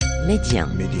ميديا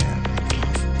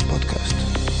بودكاست.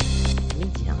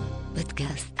 ميديا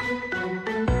بودكاست.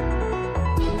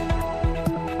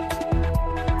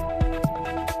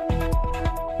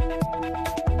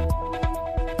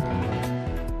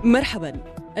 مرحبا.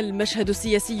 المشهد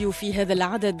السياسي في هذا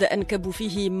العدد أنكب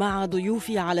فيه مع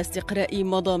ضيوفي على استقراء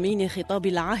مضامين خطاب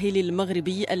العاهل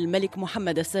المغربي الملك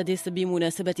محمد السادس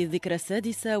بمناسبة الذكرى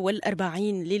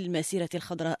 46 للمسيرة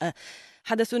الخضراء.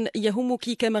 حدث يهمك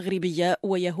كمغربية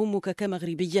ويهمك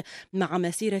كمغربي، مع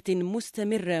مسيرة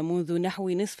مستمرة منذ نحو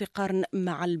نصف قرن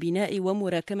مع البناء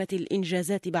ومراكمة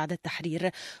الإنجازات بعد التحرير،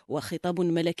 وخطاب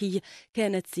ملكي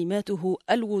كانت سماته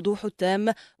الوضوح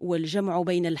التام والجمع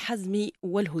بين الحزم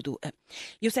والهدوء.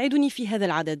 يسعدني في هذا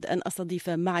العدد أن أستضيف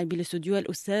معي بالاستوديو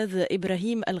الأستاذ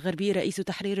إبراهيم الغربي، رئيس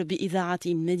تحرير بإذاعة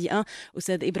ميديا.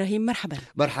 أستاذ إبراهيم مرحبا.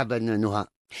 مرحبا نهى.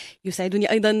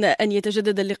 يسعدني أيضا أن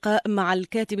يتجدد اللقاء مع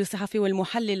الكاتب الصحفي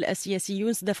والمحلل السياسي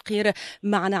يونس دفقير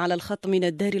معنا على الخط من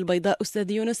الدار البيضاء.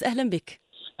 أستاذ يونس أهلا بك.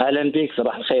 أهلا بك،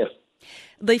 صباح الخير.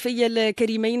 ضيفي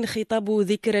الكريمين، خطاب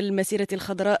ذكرى المسيرة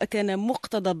الخضراء كان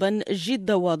مقتضبا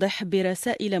جدا واضح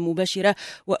برسائل مباشرة،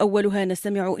 وأولها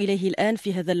نستمع إليه الآن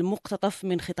في هذا المقتطف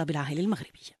من خطاب العاهل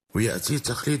المغربي. ويأتي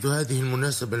تقليد هذه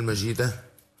المناسبة المجيدة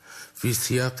في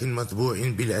سياق مطبوع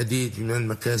بالعديد من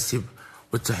المكاسب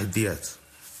والتحديات،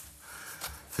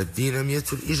 فالدينامية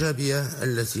الإيجابية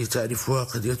التي تعرفها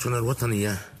قضيتنا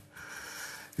الوطنية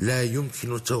لا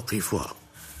يمكن توقيفها.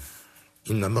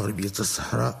 إن مغربية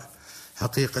الصحراء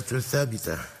حقيقة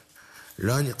ثابتة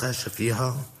لا نقاش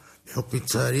فيها، بحكم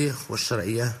التاريخ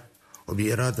والشرعية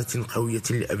وبإرادة قوية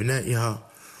لأبنائها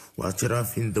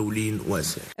واعتراف دولي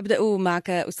واسع. أبدأ معك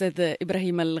أستاذ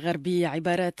إبراهيم الغربي.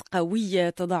 عبارات قوية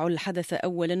تضع الحدث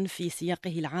أولا في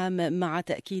سياقه العام، مع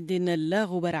تأكيد لا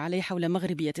غبار عليه حول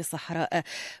مغربية الصحراء.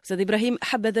 أستاذ إبراهيم،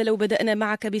 حبذا لو بدأنا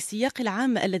معك بالسياق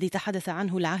العام الذي تحدث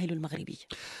عنه العاهل المغربي.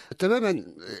 تماما.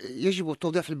 يجب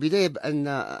التوضيح في البداية بأن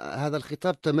هذا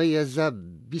الخطاب تميز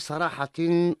بصراحة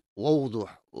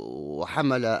ووضوح،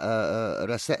 وحمل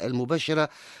رسائل مباشرة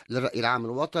للرأي العام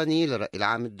الوطني، للرأي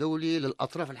العام الدولي،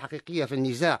 للأطراف الحقيقية في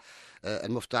النزاع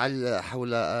المفتعل حول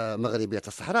مغربية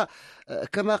الصحراء،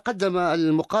 كما قدم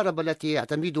المقاربة التي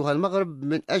يعتمدها المغرب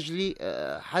من أجل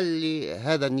حل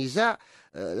هذا النزاع،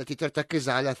 التي ترتكز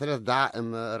على 3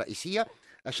 دعائم رئيسية.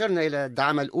 أشرنا إلى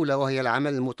الدعامة الأولى، وهي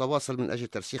العمل المتواصل من أجل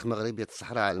ترسيخ مغربية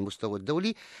الصحراء على المستوى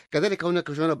الدولي. كذلك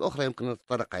هناك جوانب أخرى يمكن أن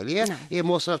نتطرق إليها، هي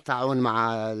مواصلة التعاون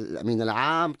مع الأمين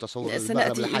العام، تصور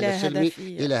المغرب للحل السلمي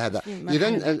إلى هذا.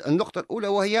 إذن النقطة الأولى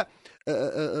وهي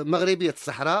مغربية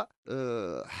الصحراء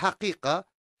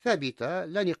حقيقة ثابتة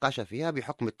لا نقاش فيها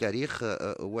بحكم التاريخ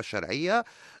والشرعية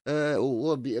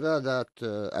وبإرادة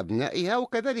أبنائها،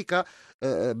 وكذلك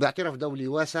باعتراف دولي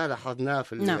واسع لاحظناه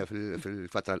في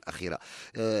الفترة الأخيرة.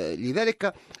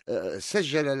 لذلك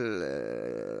سجل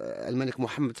الملك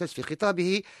محمد السادس في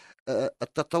خطابه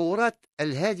التطورات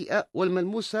الهادئة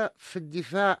والملموسة في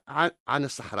الدفاع عن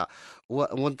الصحراء،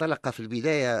 وانطلق في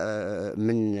البداية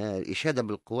من الإشادة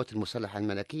بالقوات المسلحة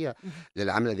الملكية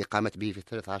للعمل الذي قامت به في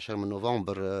 13 من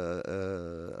نوفمبر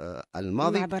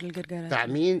الماضي،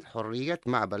 تأمين حرية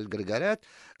معبر القرقارات،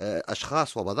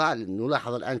 أشخاص وبضائع.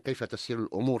 نلاحظ الآن كيف تسير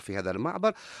الأمور في هذا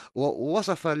المعبر،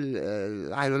 ووصف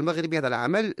العاهل المغربي هذا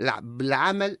العمل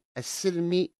بالعمل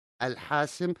السلمي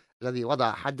الحاسم الذي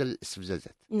وضع حد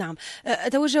الاستفزازات. نعم،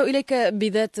 أتوجه إليك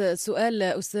بذات سؤال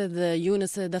أستاذ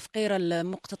يونس دفقير.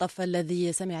 المقتطف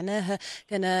الذي سمعناه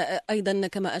كان أيضا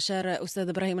كما أشار أستاذ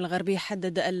إبراهيم الغربي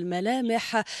حدد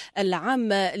الملامح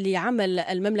العامة لعمل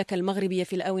المملكة المغربية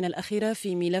في الآونة الأخيرة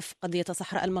في ملف قضية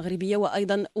الصحراء المغربية،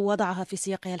 وأيضا وضعها في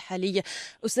سياقها الحالي.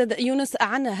 أستاذ يونس،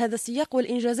 عن هذا السياق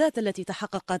والإنجازات التي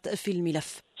تحققت في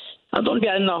الملف. أظن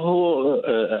بأنه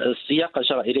السياق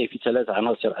أشار إليه في 3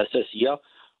 عناصر أساسية،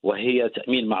 وهي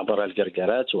تأمين معبر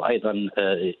القرقارات، وأيضا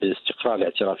استقرار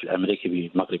الاعتراف الأمريكي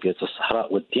بمغربية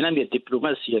الصحراء، والدينامية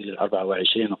الدبلوماسية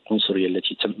لل24 قنصلية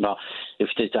التي تم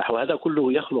افتتاحها. هذا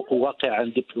كله يخلق واقعا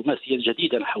دبلوماسيا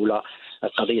جديدا حول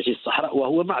قضية الصحراء،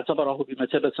 وهو ما اعتبره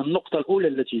بمثابة النقطة الأولى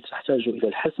التي تحتاج إلى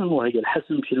الحسم، وهي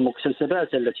الحسم في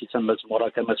المكتسبات التي تمت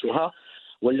مراكمتها،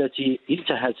 والتي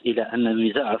انتهت إلى أن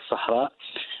نزاع الصحراء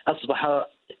أصبح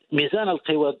ميزان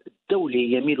القوى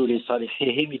الدولي يميل لصالحه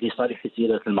لصالح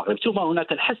سيادة المغرب. ثم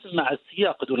هناك الحسم مع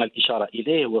السياق دون الإشارة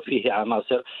إليه، وفيه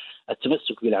عناصر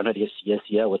التمسك بالعملية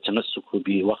السياسية والتمسك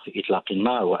بوقف إطلاق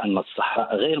النار، وأن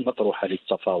الصحراء غير مطروحة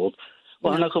للتفاوض.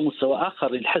 وهناك مستوى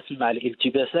آخر للحسم مع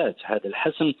الالتباسات. هذا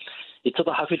الحسم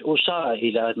اتضح في الأشارة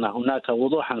إلى أن هناك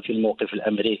وضوحا في الموقف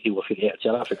الأمريكي وفي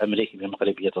الاعتراف الأمريكي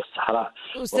بمغربية الصحراء،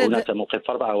 وهناك موقف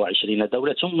 24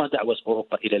 دولة ثم دعوة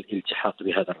أوروبا إلى الالتحاق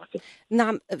بهذا الركب.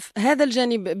 نعم، هذا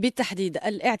الجانب بالتحديد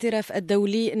الاعتراف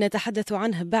الدولي نتحدث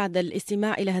عنه بعد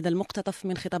الاستماع إلى هذا المقتطف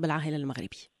من خطاب العاهل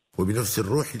المغربي. وبنفس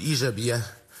الروح الإيجابية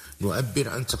نعبر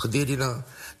عن تقديرنا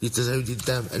لتزايد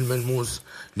الدعم الملموس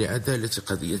لعدالة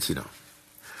قضيتنا،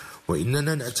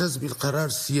 وإننا نعتز بالقرار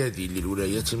السيادي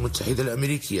للولايات المتحدة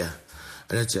الأمريكية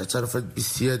التي اعترفت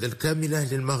بالسيادة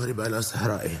الكاملة للمغرب على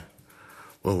صحرائه،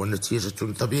 وهو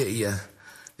نتيجة طبيعية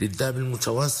للدعم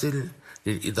المتواصل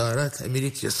للإدارات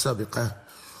الأمريكية السابقة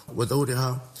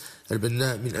ودورها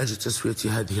البناء من أجل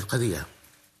تسوية هذه القضية.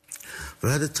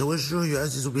 فهذا التوجه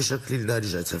يعزز بشكل لا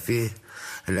رجعة فيه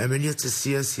العملية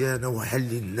السياسية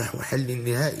نحو حل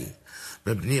نهائي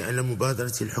مبني على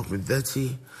مبادرة الحكم الذاتي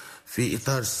في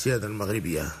إطار السيادة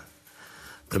المغربية،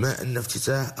 كما أن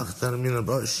افتتاح أكثر من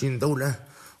 24 دولة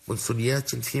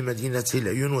قنصليات في مدينتي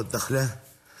العيون والدخلة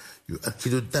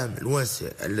يؤكد الدعم الواسع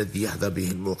الذي يحظى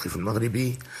به الموقف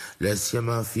المغربي لا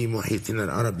سيما في محيطنا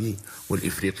العربي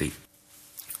والإفريقي،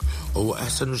 وهو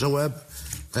أحسن جواب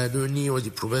قانوني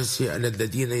ودبلوماسي على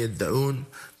الذين يدعون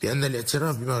بأن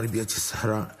الاعتراف بمغربية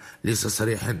الصحراء ليس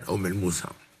صريحا أو ملموسا.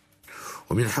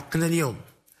 ومن حقنا اليوم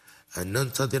أن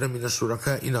ننتظر من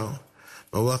شركائنا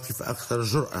مواقف أكثر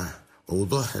جرأة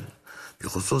ووضوحا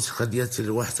بخصوص قضية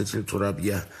الوحدة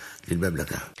الترابية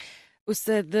للمملكة.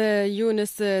 أستاذ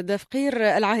يونس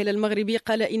دفقير، العاهل المغربي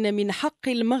قال إن من حق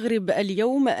المغرب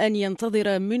اليوم أن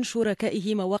ينتظر من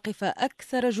شركائه مواقف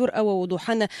أكثر جرأة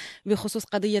ووضوحا بخصوص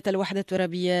قضية الوحدة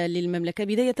الترابية للمملكة.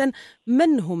 بداية،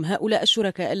 من هم هؤلاء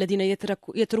الشركاء الذين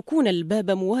يتركون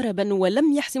الباب مواربا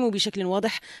ولم يحسموا بشكل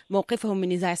واضح موقفهم من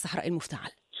نزاع الصحراء المفتعل؟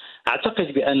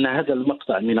 أعتقد بأن هذا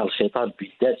المقطع من الخطاب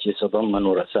بالذات يتضمن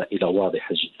رسائل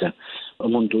واضحة جدا.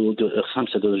 منذ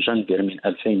 5 دجنبر من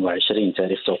 2020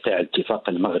 تاريخ توقيع الاتفاق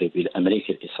المغربي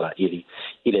الأمريكي الإسرائيلي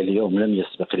إلى اليوم لم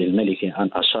يسبق للملك أن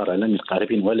أشار لا من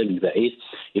قريب ولا من بعيد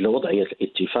إلى وضعية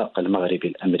الاتفاق المغربي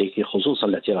الأمريكي، خصوصا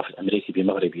الاعتراف الأمريكي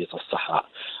بمغربية الصحراء.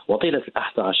 وطيلة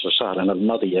 11 شهرا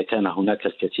الماضية كان هناك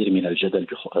الكثير من الجدل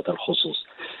بهذا الخصوص.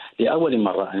 لأول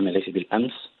مرة الملك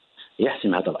بالأمس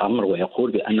يحسم هذا الأمر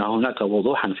ويقول بأن هناك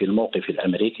وضوحا في الموقف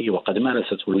الأمريكي، وقد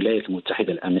مارست الولايات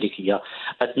المتحدة الأمريكية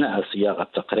أثناء صياغة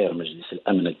تقرير مجلس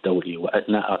الأمن الدولي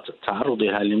وأثناء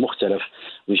تعرضها لمختلف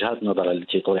وجهات نظر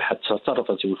التي طرحت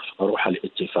تطرقت روح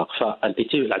الاتفاق.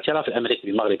 فالاعتراف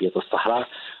الأمريكي بمغربية الصحراء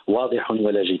واضح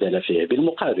ولا جدال فيه.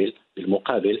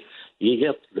 بالمقابل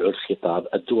يدعو الخطاب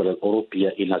الدول الأوروبية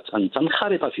إلى أن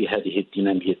تنخرط في هذه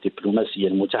الدينامية الدبلوماسية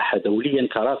المتاحة دوليا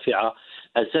كرافعة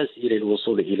أساسية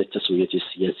للوصول إلى التسوية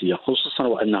السياسية، خصوصا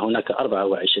وأن هناك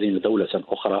 24 دولة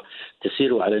أخرى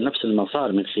تسير على نفس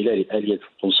المسار من خلال آلية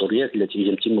القنصليات التي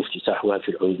يتم افتتاحها في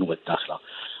العيون والداخلة.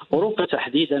 أوروبا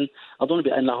تحديدا أظن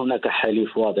بأن هناك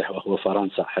حليف واضح وهو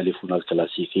فرنسا، حليفنا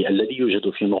الكلاسيكي الذي يوجد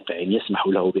في موقع يسمح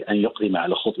له بأن يقدم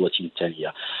على خطوة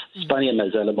تالية. إسبانيا ما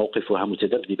زال موقفها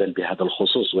متذبذبا بهذا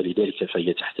الخصوص ولذلك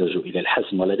فهي تحتاج إلى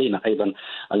الحسم، ولدينا أيضا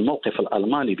الموقف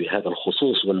الألماني بهذا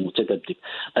الخصوص والمتذبذب.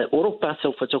 أوروبا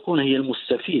سوف تكون هي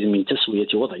المستفيد من تسوية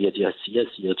وضعيتها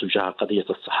السياسية تجاه قضية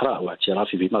الصحراء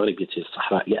واعتراف بمغربية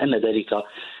الصحراء، لأن ذلك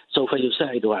سوف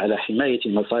يساعدها على حماية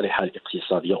مصالحها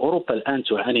الاقتصادية. أوروبا الآن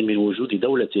تعاني من وجود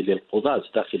دولة للقضاة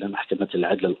داخل محكمة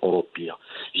العدل الأوروبية.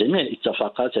 جميع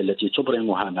الاتفاقات التي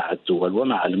تبرمها مع الدول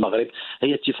ومع المغرب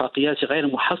هي اتفاقيات غير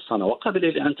محصنة وقابلة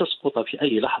لأن تسقط في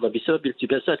أي لحظة بسبب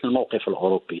التباسات الموقف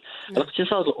الأوروبي.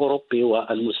 الاقتصاد الأوروبي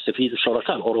والمستفيد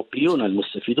الشركاء الأوروبيون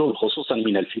المستفيدون خصوصا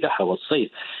من الفلاحة والصيد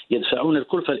يدفعون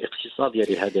الكلفة الاقتصادية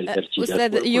لهذا الارتداد.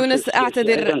 أستاذ يونس،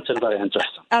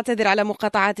 أعتذر على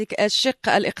مقاطعتك. الشق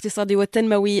الاقتصادي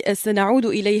والتنموي سنعود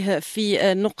إليه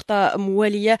في نقطة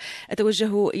موالية.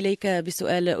 أتوجه إليك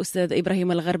بسؤال أستاذ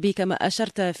إبراهيم الغربي. كما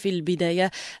أشرت في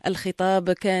البداية،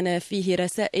 الخطاب كان فيه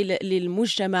رسائل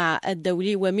للمجتمع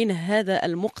الدولي ومن هذا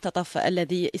المقتطف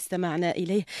الذي استمعنا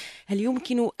إليه. هل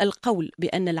يمكن القول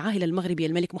بأن العاهل المغربي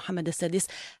الملك محمد السادس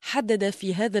حدد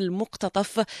في هذا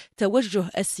المقتطف توجه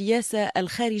السياسة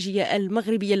الخارجية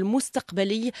المغربية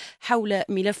المستقبلي حول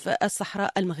ملف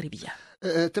الصحراء المغربية؟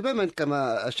 تماما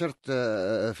كما أشرت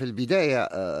في البداية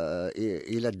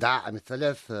إلى الدعائم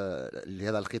الثلاث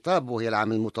لهذا الخطاب، وهي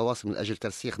العمل المتواصل من أجل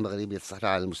ترسيخ مغربية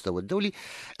الصحراء على المستوى الدولي.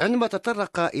 عندما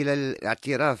تطرق إلى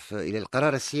الاعتراف إلى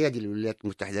القرار السيادي للولايات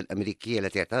المتحدة الأمريكية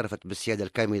التي اعترفت بالسيادة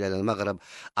الكاملة للمغرب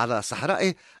على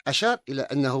صحرائه، أشار إلى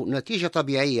أنه نتيجة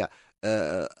طبيعية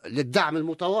للدعم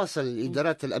المتواصل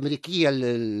للإدارات الأمريكية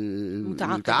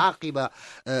المتعاقبة،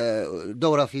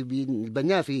 دورها في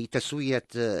البناء في تسوية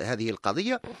هذه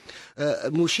القضية،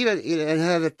 مشيرا إلى أن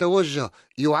هذا التوجه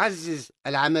يعزز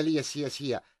العملية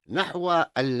السياسية نحو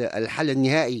الحل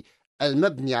النهائي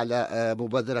المبني على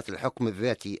مبادرة الحكم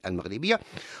الذاتي المغربية.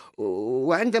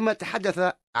 وعندما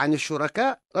تحدث عن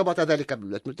الشركاء ربط ذلك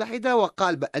بالولايات المتحدة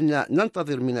وقال بأن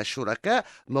ننتظر من الشركاء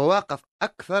مواقف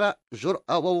أكثر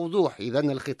جرأة ووضوح.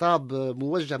 إذن الخطاب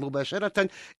موجه مباشرة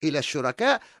إلى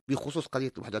الشركاء بخصوص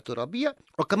قضية الوحدة الترابية،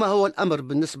 وكما هو الأمر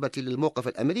بالنسبة للموقف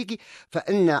الأمريكي،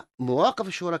 فإن مواقف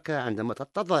الشركاء عندما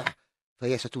تتضح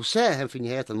فهي ستساهم في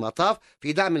نهاية المطاف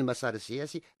في دعم المسار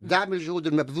السياسي، دعم الجهود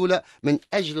المبذولة من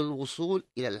أجل الوصول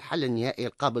إلى الحل النهائي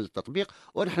القابل للتطبيق.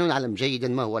 ونحن نعلم جيدا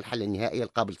ما هو الحل النهائي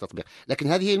القابل للتطبيق، لكن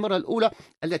هذه هي المرة الأولى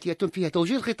التي يتم فيها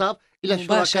توجيه الخطاب إلى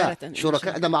الشركاء.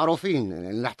 الشركاء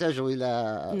معروفين، نحتاج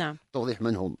إلى توضيح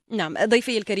منهم. نعم،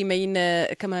 ضيفي الكريمين،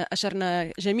 كما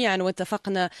أشرنا جميعا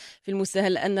واتفقنا في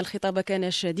المستهل أن الخطاب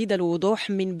كان شديد الوضوح.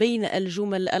 من بين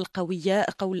الجمل القوية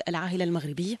قول العاهل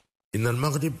المغربي: إن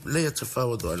المغرب لا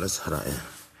يتفاوض على صحرائه،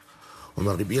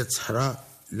 ومغربية الصحراء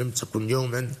لم تكن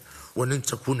يوما ولن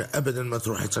تكون أبدا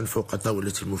مطروحة فوق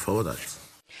طاولة المفاوضات.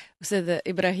 أستاذ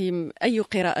إبراهيم، أي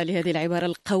قراءة لهذه العبارة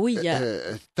القوية؟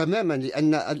 تماما،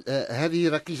 لأن هذه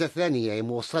ركيزة ثانية، يعني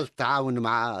موصل التعاون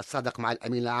مع صادق مع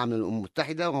الأمين العام للأمم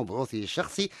المتحدة ومبعوثه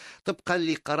الشخصي طبقا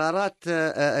لقرارات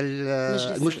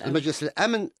مجلس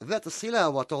الأمن ذات الصلة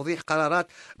وتوضيح قرارات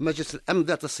مجلس الأمن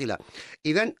ذات الصلة.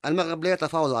 إذن المغرب لا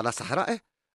يتفاوض على صحرائه.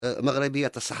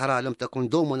 مغربية الصحراء لم تكن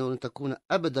دوما ولن تكون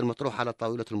أبدا مطروحة على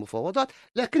طاولة المفاوضات،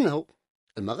 لكنه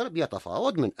المغرب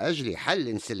يتفاوض من أجل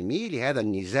حل سلمي لهذا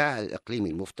النزاع الإقليمي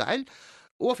المفتعل،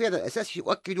 وفي هذا الأساس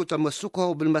يؤكد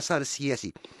تمسكه بالمسار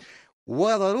السياسي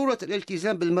وضرورة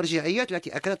الالتزام بالمرجعيات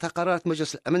التي أكدتها قرارات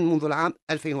مجلس الأمن منذ العام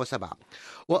 2007.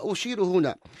 وأشير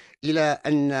هنا إلى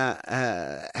أن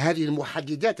هذه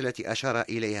المحددات التي أشار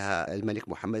إليها الملك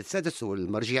محمد السادس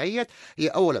والمرجعيات هي: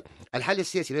 أولا، الحل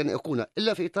السياسي لن يكون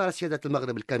إلا في إطار سيادة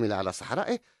المغرب الكاملة على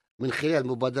صحرائه من خلال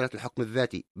مبادرة الحكم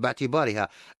الذاتي باعتبارها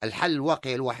الحل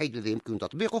الواقعي الوحيد الذي يمكن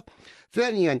تطبيقه.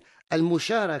 ثانيا،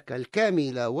 المشاركة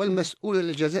الكاملة والمسؤولة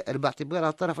للجزائر باعتبارها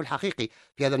الطرف الحقيقي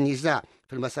في هذا النزاع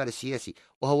في المسار السياسي،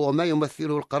 وهو ما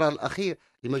يمثله القرار الأخير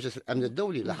لمجلس الأمن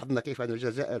الدولي. لاحظنا كيف أن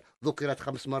الجزائر ذكرت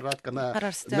 5 مرات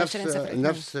كما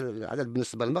نفس العدد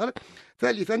بالنسبة للمغرب.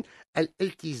 ثالثا،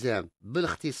 الالتزام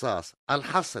بالاختصاص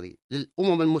الحصري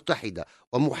للأمم المتحدة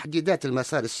ومحددات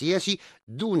المسار السياسي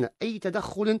دون أي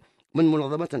تدخل من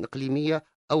منظمات إقليمية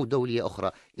أو دولية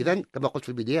أخرى. إذن كما قلت في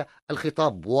البداية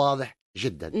الخطاب واضح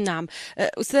جدا. نعم.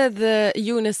 أستاذ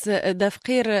يونس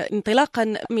دافقير،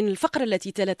 انطلاقا من الفقرة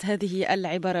التي تلت هذه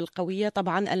العبارة القوية،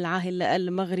 طبعا العاهل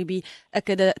المغربي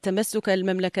أكد تمسك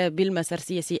المملكة بالمسار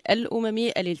السياسي الأممي،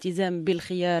 الالتزام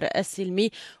بالخيار السلمي،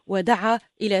 ودعا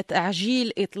إلى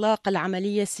تعجيل إطلاق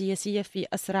العملية السياسية في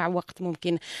أسرع وقت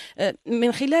ممكن.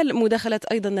 من خلال مداخلة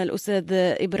أيضا الأستاذ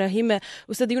إبراهيم،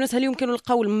 أستاذ يونس، هل يمكن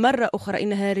القول مرة أخرى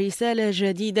إنها رسالة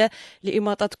جديدة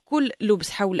لإماطة كل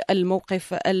لبس حول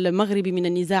الموقف المغربي من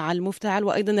النزاع المفتعل،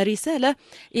 وأيضا رسالة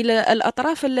إلى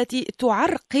الأطراف التي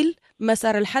تعرقل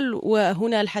مسار الحل،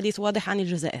 وهنا الحديث واضح عن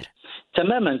الجزائر؟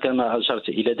 تماما كما أشرت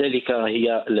إلى ذلك،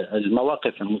 هي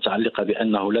المواقف المتعلقة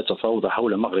بأنه لا تفاوض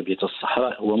حول مغربية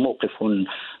الصحراء هو موقف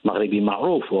مغربي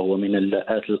معروف، وهو من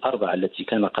الأربعة التي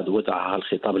كان قد وضعها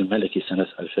الخطاب الملكي سنة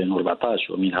 2014،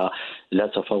 ومنها لا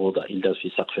تفاوض إلا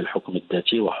في سقف الحكم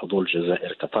الذاتي وحضور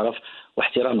الجزائر كطرف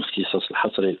واحترام الاختصاص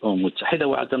الحصري للأمم المتحدة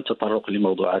وعدم تطرق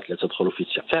لموضوعات لا تدخل في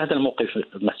السياق. فهذا الموقف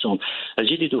المحسوم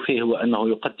الجديد فيه هو أنه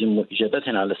يقدم إجابات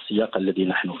على السياق الذي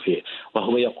نحن فيه،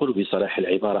 وهو يقول بصراحة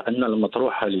العبارة أن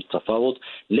المطروح للتفاوض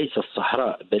ليس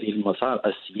الصحراء بل المسار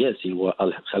السياسي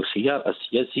والخيار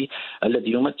السياسي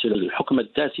الذي يمثل الحكم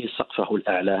الذاتي سقفه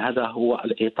الأعلى. هذا هو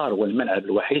الإطار والملعب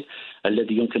الوحيد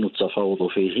الذي يمكن التفاوض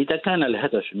فيه. إذا كان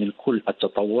الهدف من كل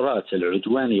التطورات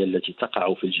العدوانية التي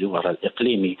تقع في الجوار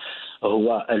الإقليمي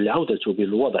هو العودة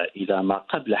بالوضع إلى ما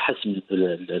قبل حسم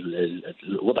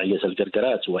وضعية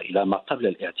القرقرات وإلى ما قبل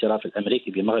الاعتراف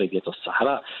الأمريكي بمغربية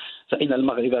الصحراء، فإن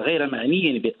المغرب غير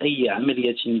معني بأي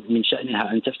عملية من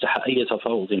شأنها أن تفتح أي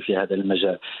تفاوض في هذا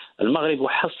المجال. المغرب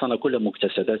حصن كل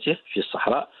مكتسباته في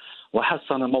الصحراء،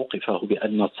 وحسن موقفه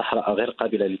بأن الصحراء غير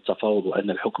قابلة للتفاوض وأن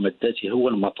الحكم الذاتي هو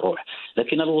المطروح.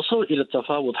 لكن الوصول إلى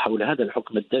التفاوض حول هذا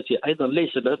الحكم الذاتي أيضا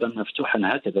ليس بابا مفتوحا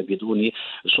هكذا بدون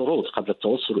شروط. قبل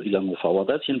التوصل إلى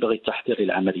المفاوضات ينبغي التحضير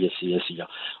للعملية السياسية،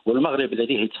 والمغرب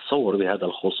لديه تصور بهذا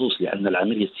الخصوص، لأن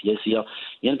العملية السياسية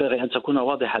ينبغي أن تكون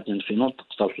واضحة في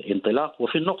نقطة الانطلاق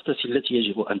وفي النقطة التي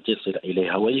يجب أن تصل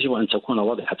إليها، ويجب أن تكون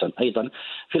واضحة أيضا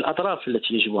في الأطراف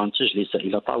التي يجب أن تجلس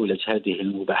إلى طاولة هذه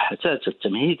المباحثات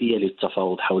التمهيدية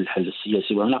للتفاوض حول الحل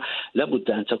السياسي. وهنا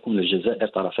لابد أن تكون الجزائر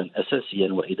طرفا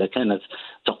أساسيا، وإذا كانت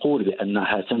تقول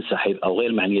بأنها تنسحب أو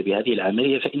غير معنية بهذه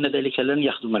العملية فإن ذلك لن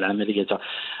يخدم العملية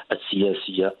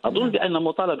السياسية. أظن بأن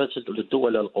مطالبة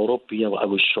الدول الأوروبية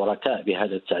أو الشركاء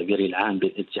بهذا التعبير العام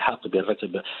بالالتحاق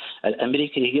بالركب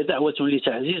الأمريكي هي دعوة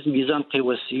لتعزيز ميزان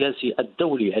قوى السياسي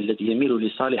الدولي الذي يميل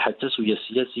لصالح التسوية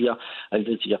السياسية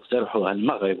التي يقترحها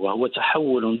المغرب، وهو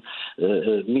تحول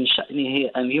من شأنه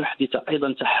أن يحدث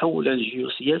أيضا تحولا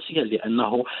جيوسياسيا،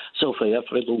 لأنه سوف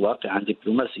يفرض واقعا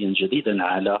دبلوماسيا جديدا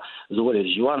على دول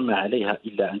الجوار ما عليها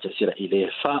إلا أن تسير إليه.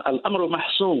 فالأمر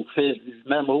محسوم. في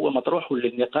ما هو مطروح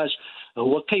للنقاش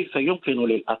هو كيف يمكن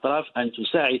للأطراف أن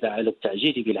تساعد على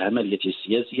التعجيل بالعملية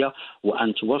السياسية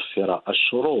وأن توفر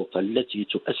الشروط التي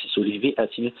تؤسس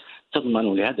لبيئة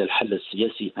تضمن لهذا الحل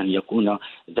السياسي أن يكون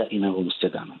دائما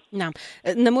ومستداما. نعم،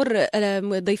 نمر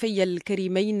ضيفي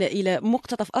الكريمين إلى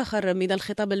مقتطف آخر من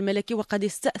الخطاب الملكي وقد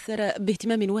استأثر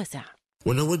باهتمام واسع.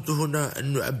 ونود هنا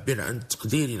أن نعبر عن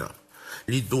تقديرنا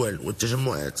للدول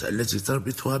والتجمعات التي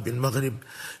تربطها بالمغرب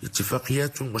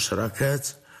اتفاقيات وشراكات،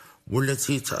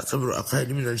 والتي تعتبر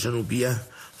أقاليمنا الجنوبية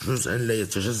جزءا لا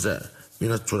يتجزأ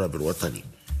من التراب الوطني.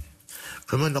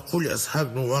 كما نقول لأصحاب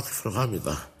المواقف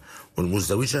الغامضة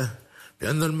والمزدوجة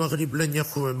بأن المغرب لن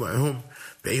يقوم معهم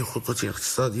بأي خطة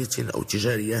اقتصادية أو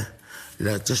تجارية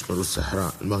لا تشمل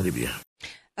الصحراء المغربية.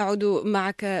 أعود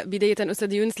معك بداية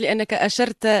أستاذ يونس، لأنك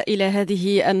أشرت إلى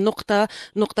هذه النقطة،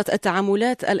 نقطة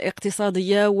التعاملات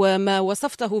الاقتصادية وما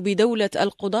وصفته بدولة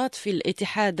القضاة في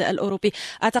الاتحاد الأوروبي.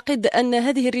 أعتقد أن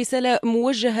هذه الرسالة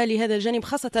موجهة لهذا الجانب،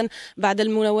 خاصة بعد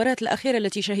المناورات الأخيرة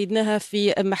التي شهدناها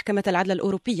في محكمة العدل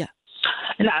الأوروبية.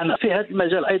 نعم، في هذا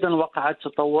المجال أيضا وقعت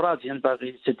تطورات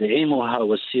ينبغي تدعيمها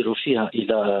والسير فيها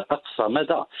إلى أقصى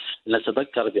مدى.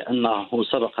 نتذكر بأنه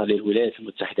سبق للولايات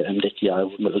المتحدة الأمريكية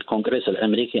الكونغرس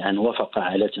الأمريكي أن وافق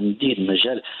على تمديد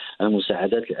مجال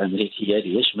المساعدات الأمريكية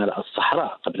ليشمل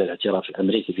الصحراء قبل الاعتراف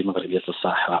الأمريكي بمغربية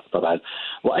الصحراء طبعا.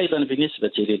 وأيضا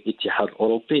بالنسبة للاتحاد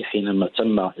الأوروبي حينما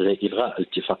تم إلغاء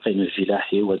الاتفاقين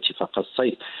الفلاحي واتفاق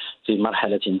الصيد في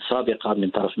مرحلة سابقة من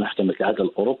طرف محكمة العدل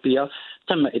الأوروبية،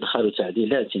 تم إدخال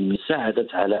تعديلات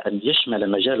ساعدت على أن يشمل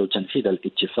مجال تنفيذ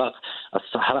الاتفاق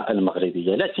الصحراء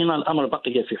المغربية. لكن الأمر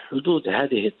بقي في حدود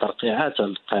هذه الترقيعات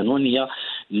القانونية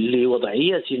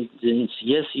لوضعية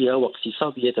سياسية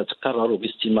واقتصادية تتكرر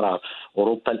باستمرار.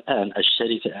 أوروبا الآن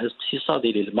الشريك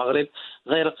الاقتصادي للمغرب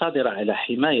غير قادرة على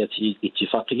حماية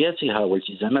اتفاقياتها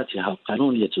والتزاماتها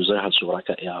القانونية تجاه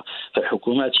شركائها.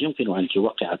 فالحكومات يمكن أن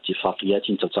توقع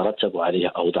اتفاقيات تترتب عليها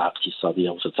أوضاع اقتصادية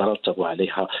وتترتب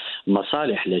عليها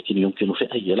مصالح، لكن يمكن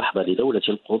في أي لحظة لدولة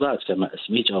القضاة كما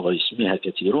أسميتها ويسميها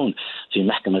كثيرون في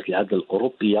محكمة العدل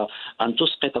الأوروبية أن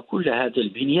تسقط كل هذا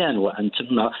البنيان وأن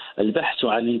تم البحث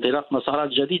عن انطلاق مسارات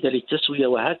جديدة للتسوية،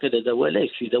 وهكذا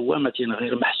دواليك في دوامة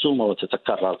غير محسومة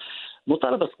وتتكرر.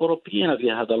 مطالبة الأوروبيين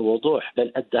بهذا الوضوح،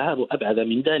 بل الذهاب أبعد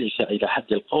من ذلك إلى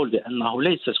حد القول بأنه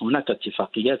ليست هناك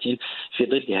اتفاقيات في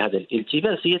ظل هذا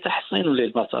الالتباس، هي تحسين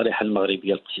للمصالح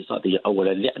المغربية الاقتصادية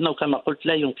أولا، لأنه كما قلت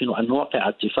لا يمكن أن نوقع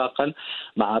اتفاقا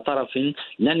مع طرف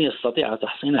لن يستطيع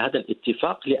تحسين هذا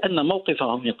الاتفاق، لأن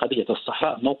موقفهم من قضية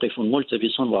الصحراء موقف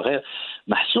ملتبس وغير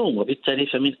محسوم. وبالتالي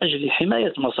فمن أجل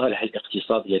حماية مصالح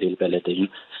الاقتصادية للبلدين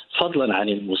فضلا عن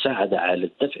المساعدة على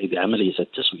الدفع بعملية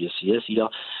التسوية السياسية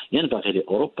ينبغي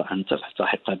لأوروبا أن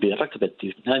تلتحق بركب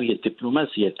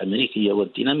الدبلوماسية الأمريكية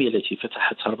والدينامية التي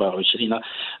فتحتها 24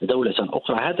 دولة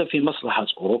أخرى. هذا في مصلحة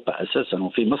أوروبا أساسا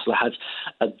وفي مصلحة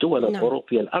الدول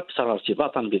الأوروبية الأكثر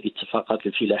ارتباطا بالاتفاقات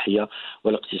الفلاحية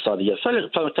والاقتصادية.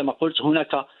 فكما قلت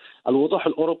هناك الوضوح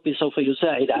الأوروبي سوف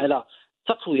يساعد على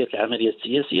تقوية العملية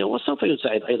السياسية وسوف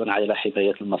يساعد أيضا على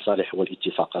حماية المصالح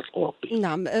والاتفاقات الأوروبية.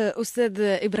 نعم، أستاذ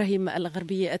إبراهيم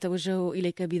الغربي، أتوجه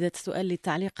إليك بذات السؤال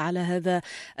للتعليق على هذا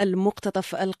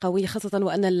المقتطف القوي، خاصة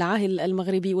وأن العاهل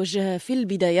المغربي وجه في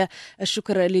البداية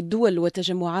الشكر للدول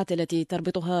والتجمعات التي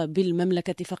تربطها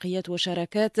بالمملكة اتفاقيات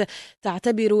وشراكات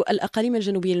تعتبر الأقاليم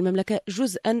الجنوبية للمملكة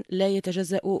جزءا لا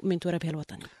يتجزأ من ترابها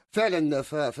الوطني. فعلا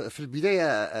في البداية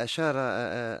أشار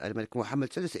الملك محمد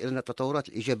السادس إلى أن التطورات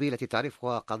الإيجابية التي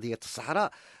تعرفها قضية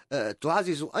الصحراء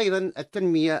تعزز أيضا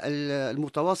التنمية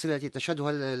المتواصلة التي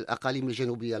تشهدها الأقاليم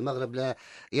الجنوبية. المغرب لا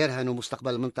يرهن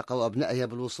مستقبل المنطقة وأبنائها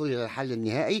بالوصول إلى الحل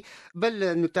النهائي،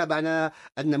 بل نتابعنا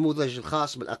النموذج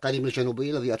الخاص بالأقاليم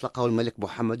الجنوبية الذي أطلقه الملك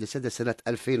محمد السادس سنة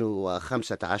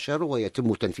 2015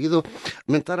 ويتم تنفيذه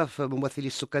من طرف ممثلي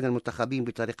السكان المنتخبين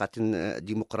بطريقة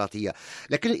ديمقراطية.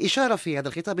 لكن الإشارة في هذا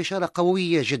الخطاب إشارة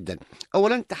قوية جدا.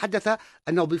 أولا تحدث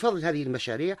أنه بفضل هذه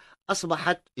المشاريع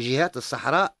أصبحت جهات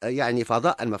الصحراء يعني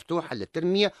فضاء مفتوحا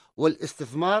للتنمية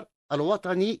والاستثمار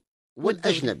الوطني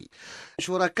والأجنبي.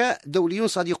 شركاء دوليون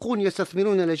صادقون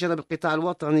يستثمرون إلى جانب القطاع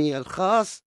الوطني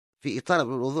الخاص في إطار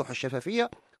الوضوح والشفافية،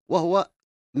 وهو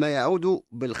ما يعود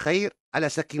بالخير على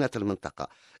سكينة المنطقة.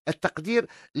 التقدير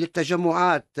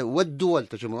للتجمعات والدول،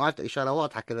 تجمعات إشارة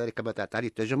واضحة كذلك كما تعرف،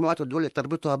 التجمعات والدول التي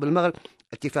تربطها بالمغرب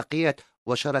اتفاقيات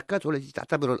وشراكات والتي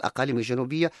تعتبر الأقاليم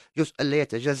الجنوبية جزءا لا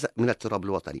يتجزأ من التراب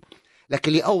الوطني.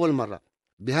 لكن لأول مرة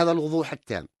بهذا الوضوح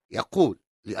التام يقول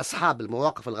لأصحاب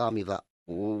المواقف الغامضة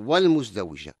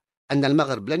والمزدوجة أن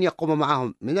المغرب لن يقوم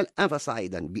معهم من الآن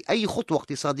فصاعدا بأي خطوة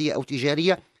اقتصادية أو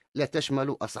تجارية لا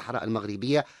تشمل الصحراء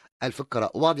المغربية.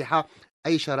 الفكرة واضحة،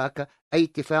 أي شراكة أي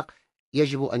اتفاق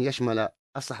يجب أن يشمل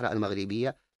الصحراء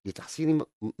المغربية لتحسين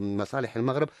مصالح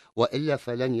المغرب، وإلا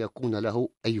فلن يكون له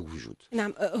أي وجود.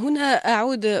 نعم، هنا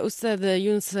أعود أستاذ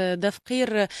يونس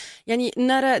دفقير. يعني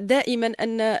نرى دائما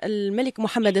أن الملك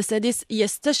محمد السادس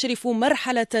يستشرف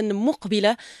مرحلة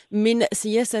مقبلة من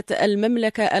سياسة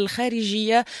المملكة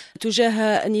الخارجية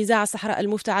تجاه نزاع الصحراء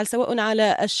المفتعل، سواء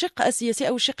على الشق السياسي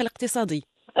أو الشق الاقتصادي.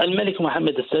 الملك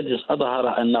محمد السادس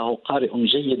أظهر أنه قارئ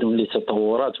جيد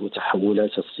لتطورات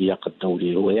وتحولات السياق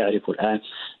الدولي. هو يعرف الآن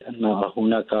أن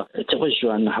هناك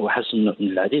توجه نحو حسم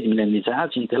العديد من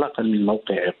النزاعات انطلاقا من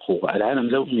موقع قوة. العالم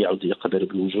لم يعد يقدر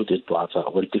بوجود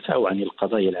الضعفاء، والدفاع عن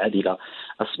القضايا العادلة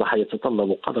أصبح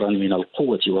يتطلب قدرا من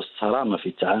القوة والصرامة في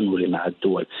التعامل مع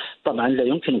الدول. طبعا لا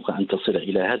يمكنك أن تصل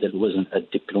إلى هذا الوزن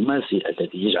الدبلوماسي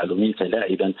الذي يجعل منك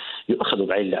لاعبا يؤخذ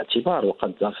بعين الاعتبار،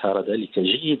 وقد ظهر ذلك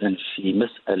جيدا في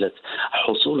مسألة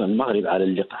حصول المغرب على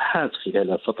اللقاحات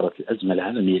خلال فترة الأزمة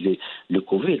العالمية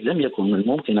لكوفيد. لم يكن من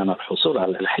الممكن أن الحصول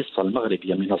على الحصة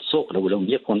المغربية من السوق لو لم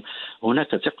يكن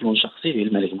هناك ثقل شخصي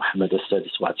للملك محمد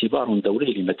السادس واعتبار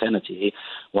دولي لمكانته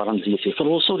ورمزيته.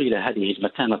 فالوصول إلى هذه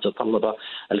المكانة تطلب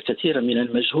الكثير من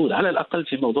المجهود. على الأقل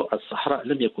في موضوع الصحراء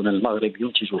لم يكن المغرب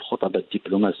ينتج الخطب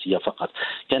الدبلوماسية فقط،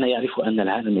 كان يعرف أن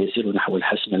العالم يسير نحو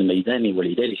الحسم الميداني،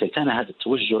 ولذلك كان هذا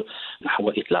التوجه نحو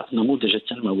إطلاق نموذج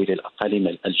التنموي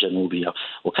للأقاليم الجنوبية،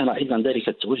 وكان أيضا ذلك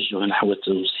التوجه نحو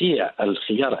توسيع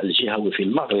الخيار الجهوي في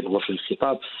المغرب. وفي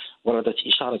الخطاب وردت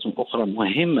إشارة أخرى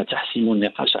مهمة تحسم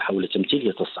النقاش حول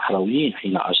تمثيلية الصحراويين،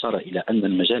 حين أشار إلى أن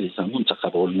المجالس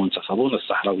المنتخبة والمنتخبون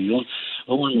الصحراويون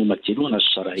هم الممثلون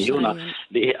الشرعيون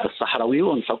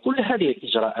للصحراويون. فكل هذه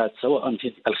الإجراءات سواء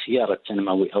في الخيار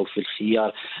التنموي أو في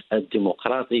الخيار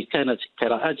الديمقراطي كانت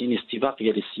قراءات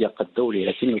استباقية للسياق الدولي،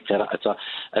 لكن القراءة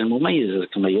المميزة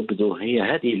كما يبدو هي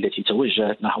هذه التي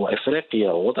توجهت نحو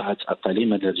أفريقيا ووضعت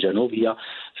أقاليمنا الجنوبية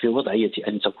في وضعية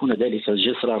أن تكون ذلك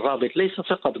الجسر الرابط ليس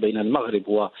فقط بين المغرب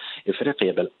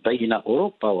وإفريقيا بل بين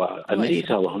أوروبا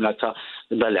وأمريكا. وهناك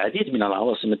العديد من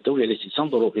العواصم الدولية التي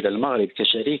تنظر إلى المغرب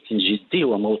كشريك جدي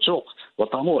وموثوق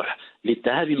وطموح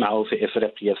للذهاب معه في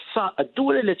إفريقيا.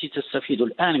 فالدول التي تستفيد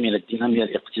الآن من الدينامية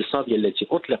الاقتصادية التي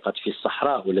أطلقت في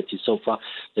الصحراء والتي سوف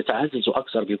تتعزز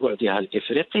أكثر ببعدها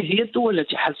الإفريقي هي الدول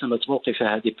التي حسمت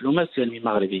موقفها دبلوماسيا من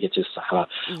مغربية الصحراء.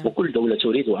 وكل دولة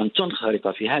تريد أن تنخرط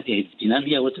في هذه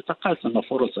الدينامية وتتقاسم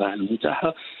فرصها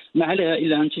المتاحة، ما عليها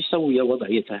إلا أن تسوي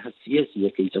وضعيتها السياسية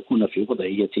كي تكون في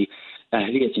وضعية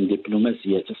أهلية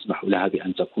دبلوماسية تسمح لها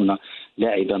بأن تكون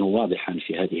لاعبا واضحا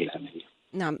في هذه العملية.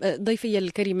 نعم، ضيفي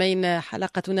الكريمين،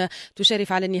 حلقتنا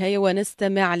تشارف على النهاية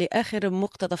ونستمع لآخر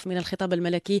مقتطف من الخطاب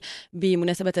الملكي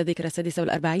بمناسبة الذكرى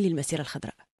 46 للمسيرة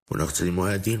الخضراء. ونغتنم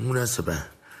هذه المناسبة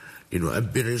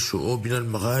لنعبر لشعوبنا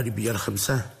المغاربية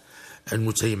الخمسة عن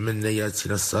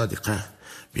متمنياتنا الصادقة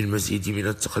بالمزيد من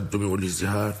التقدم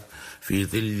والازدهار في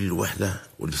ظل الوحدة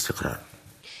والاستقرار.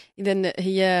 إذن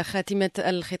هي خاتمة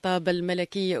الخطاب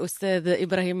الملكي أستاذ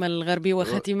إبراهيم الغربي،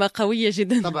 وخاتمة قوية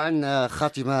جدا. طبعا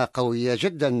خاتمة قوية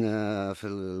جدا في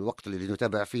الوقت الذي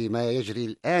نتابع فيه ما يجري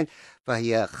الآن،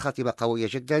 فهي خاتمة قوية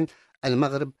جدا.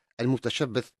 المغرب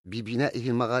المتشبث ببنائه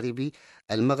المغاربي،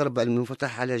 المغرب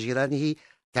المنفتح على جيرانه،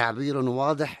 تعبير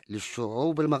واضح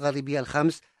للشعوب المغاربية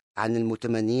الخمس عن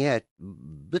المتمنيات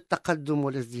بالتقدم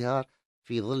والازدهار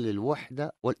في ظل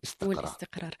الوحدة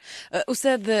والاستقرار.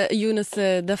 أستاذ يونس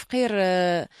دفقير،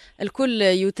 الكل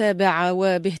يتابع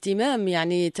وباهتمام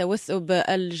يعني توثب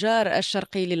الجار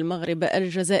الشرقي للمغرب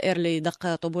الجزائر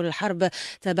لدق طبول الحرب.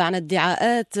 تابعنا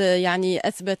ادعاءات يعني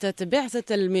أثبتت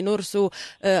بعثة المينورسو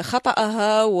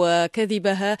خطأها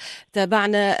وكذبها.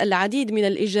 تابعنا العديد من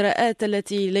الإجراءات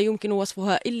التي لا يمكن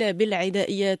وصفها إلا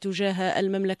بالعدائية تجاه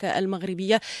المملكة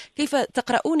المغربية. كيف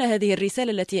تقرؤون هذه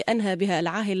الرسالة التي أنهى بها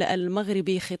العاهل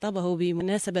المغربي خطابه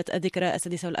بمناسبة الذكرى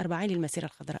 46 للمسيرة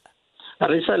الخضراء؟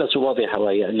 الرسالة واضحة،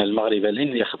 وهي أن المغرب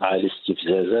لن يخضع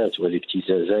لاستفزازات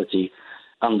والابتزازات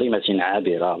أنظمة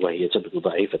عابرة وهي تبدو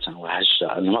ضعيفة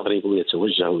وهشة. المغرب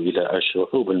يتوجه إلى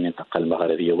الشعوب المنطقة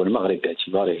المغربية، والمغرب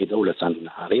باعتباره دولة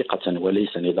عريقة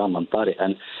وليس نظاما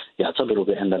طارئا يعتبر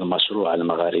بأن المشروع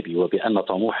المغاربي وبأن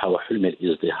طموح وحلم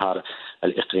الازدهار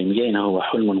الإقليميين هو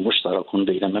حلم مشترك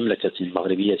بين مملكة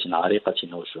مغربية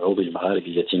عريقة وشعوب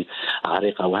مغاربية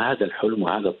عريقة. وهذا الحلم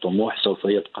وهذا الطموح سوف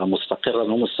يبقى مستقرا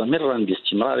ومستمرا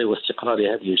باستمرار واستقرار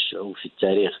هذه الشعوب في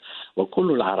التاريخ.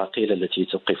 وكل العراقيل التي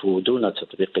توقف دون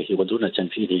تطبيقه ودون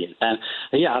تنفيذه الآن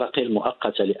هي عراقيل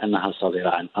مؤقتة لأنها صادرة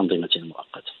عن أنظمة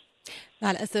مؤقتة.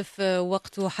 مع الأسف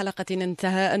وقت حلقة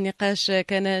انتهى. النقاش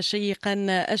كان شيقا.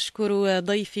 أشكر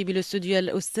ضيفي بالاستوديو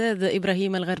الأستاذ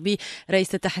إبراهيم الغربي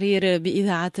رئيس التحرير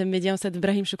بإذاعة ميديا. أستاذ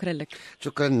إبراهيم شكرا لك.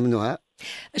 شكرا منوها.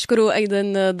 أشكر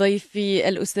أيضا ضيفي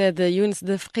الأستاذ يونس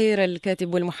دفقير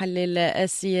الكاتب والمحلل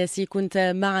السياسي،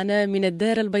 كنت معنا من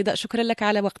الدار البيضاء. شكرا لك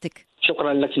على وقتك.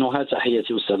 شكرا لك نهى.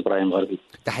 تحياتي أستاذ إبراهيم غربي.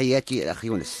 تحياتي الأخ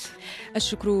يونس.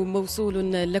 الشكر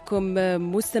موصول لكم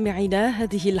مستمعينا.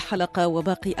 هذه الحلقة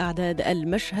وباقي أعداد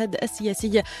المشهد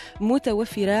السياسي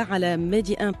متوفرة على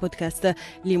ميديا بودكاست.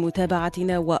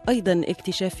 لمتابعتنا وأيضا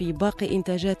اكتشاف باقي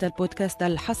إنتاجات البودكاست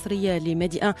الحصرية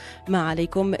لميديا، ما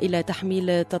عليكم إلى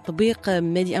تحميل تطبيق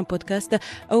ميديا بودكاست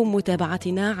أو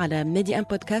متابعتنا على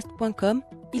medianpodcast.com.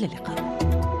 إلى اللقاء.